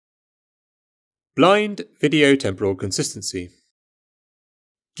Blind video temporal consistency.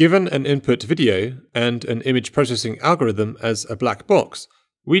 Given an input video and an image processing algorithm as a black box,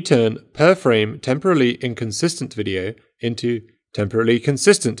 we turn per frame temporally inconsistent video into temporally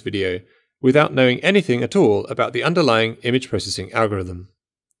consistent video without knowing anything at all about the underlying image processing algorithm.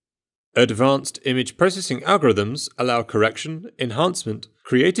 Advanced image processing algorithms allow correction, enhancement,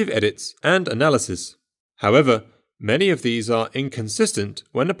 creative edits, and analysis. However, many of these are inconsistent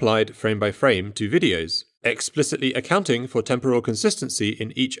when applied frame by frame to videos. Explicitly accounting for temporal consistency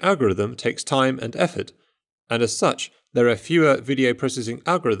in each algorithm takes time and effort, and as such, there are fewer video processing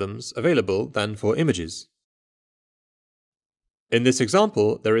algorithms available than for images. In this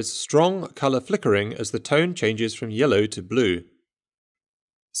example, there is strong color flickering as the tone changes from yellow to blue.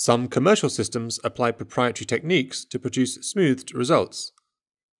 Some commercial systems apply proprietary techniques to produce smoothed results.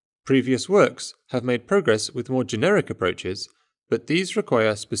 Previous works have made progress with more generic approaches, but these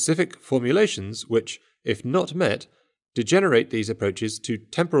require specific formulations which, if not met, degenerate these approaches to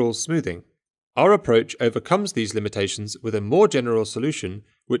temporal smoothing. Our approach overcomes these limitations with a more general solution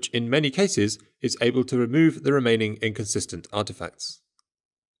which in many cases is able to remove the remaining inconsistent artifacts.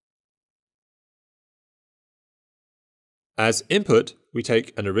 As input, we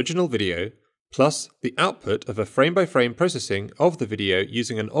take an original video plus the output of a frame-by-frame processing of the video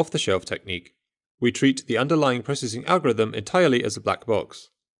using an off-the-shelf technique. We treat the underlying processing algorithm entirely as a black box.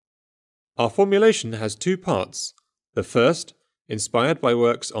 Our formulation has two parts. The first, inspired by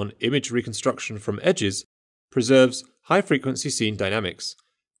works on image reconstruction from edges, preserves high-frequency scene dynamics.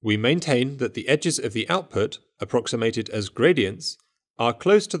 We maintain that the edges of the output, approximated as gradients, are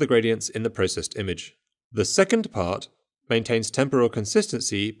close to the gradients in the processed image. The second part maintains temporal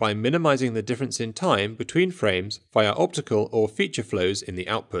consistency by minimizing the difference in time between frames via optical or feature flows in the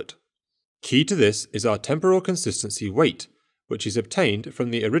output. Key to this is our temporal consistency weight, which is obtained from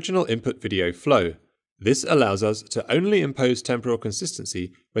the original input video flow. This allows us to only impose temporal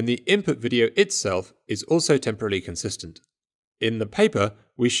consistency when the input video itself is also temporally consistent. In the paper,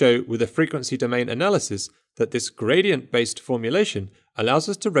 we show with a frequency domain analysis that this gradient-based formulation allows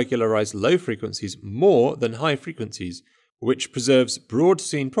us to regularize low frequencies more than high frequencies, which preserves broad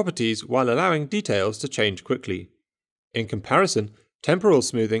scene properties while allowing details to change quickly. In comparison, temporal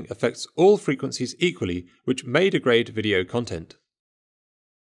smoothing affects all frequencies equally, which may degrade video content.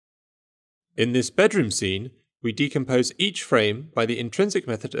 In this bedroom scene, we decompose each frame by the intrinsic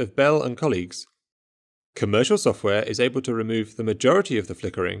method of Bell and colleagues. Commercial software is able to remove the majority of the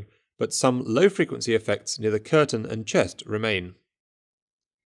flickering, but some low-frequency effects near the curtain and chest remain.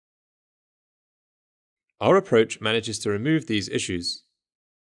 Our approach manages to remove these issues.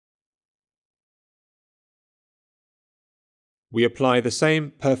 We apply the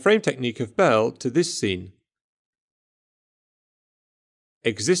same per-frame technique of Bell to this scene.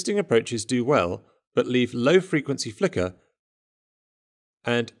 Existing approaches do well, but leave low-frequency flicker,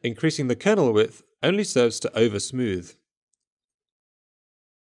 and increasing the kernel width only serves to over-smooth.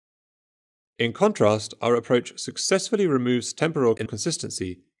 In contrast, our approach successfully removes temporal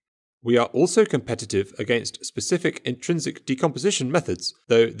inconsistency. We are also competitive against specific intrinsic decomposition methods,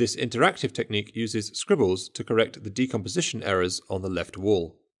 though this interactive technique uses scribbles to correct the decomposition errors on the left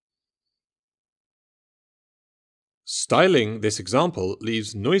wall. Styling this example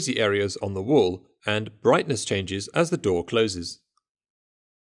leaves noisy areas on the wall and brightness changes as the door closes.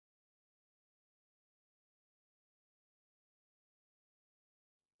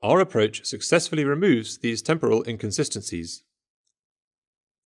 Our approach successfully removes these temporal inconsistencies.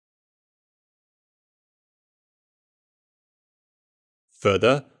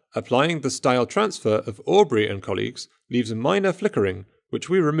 Further, applying the style transfer of Aubrey and colleagues leaves minor flickering, which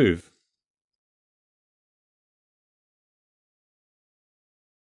we remove.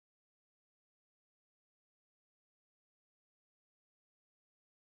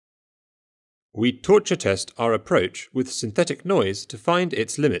 We torture test our approach with synthetic noise to find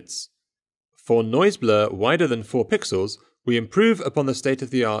its limits. For noise blur wider than 4 pixels, we improve upon the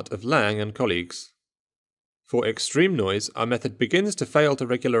state-of-the-art of Lang and colleagues. For extreme noise, our method begins to fail to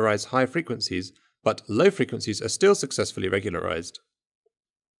regularize high frequencies, but low frequencies are still successfully regularized.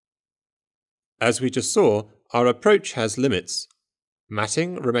 As we just saw, our approach has limits.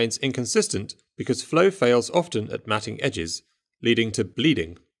 Matting remains inconsistent because flow fails often at matting edges, leading to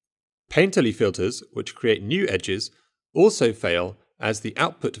bleeding. Painterly filters, which create new edges, also fail as the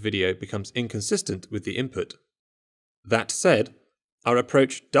output video becomes inconsistent with the input. That said, our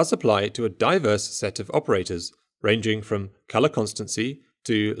approach does apply to a diverse set of operators, ranging from color constancy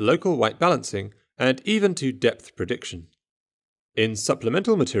to local white balancing and even to depth prediction. In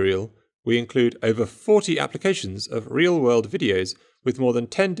supplemental material, we include over 40 applications of real-world videos with more than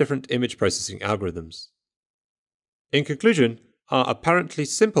 10 different image processing algorithms. In conclusion, our apparently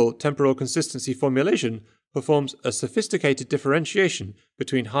simple temporal consistency formulation performs a sophisticated differentiation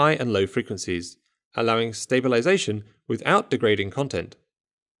between high and low frequencies, allowing stabilization without degrading content.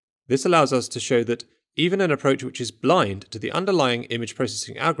 This allows us to show that even an approach which is blind to the underlying image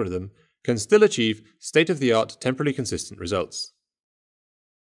processing algorithm can still achieve state-of-the-art temporally consistent results.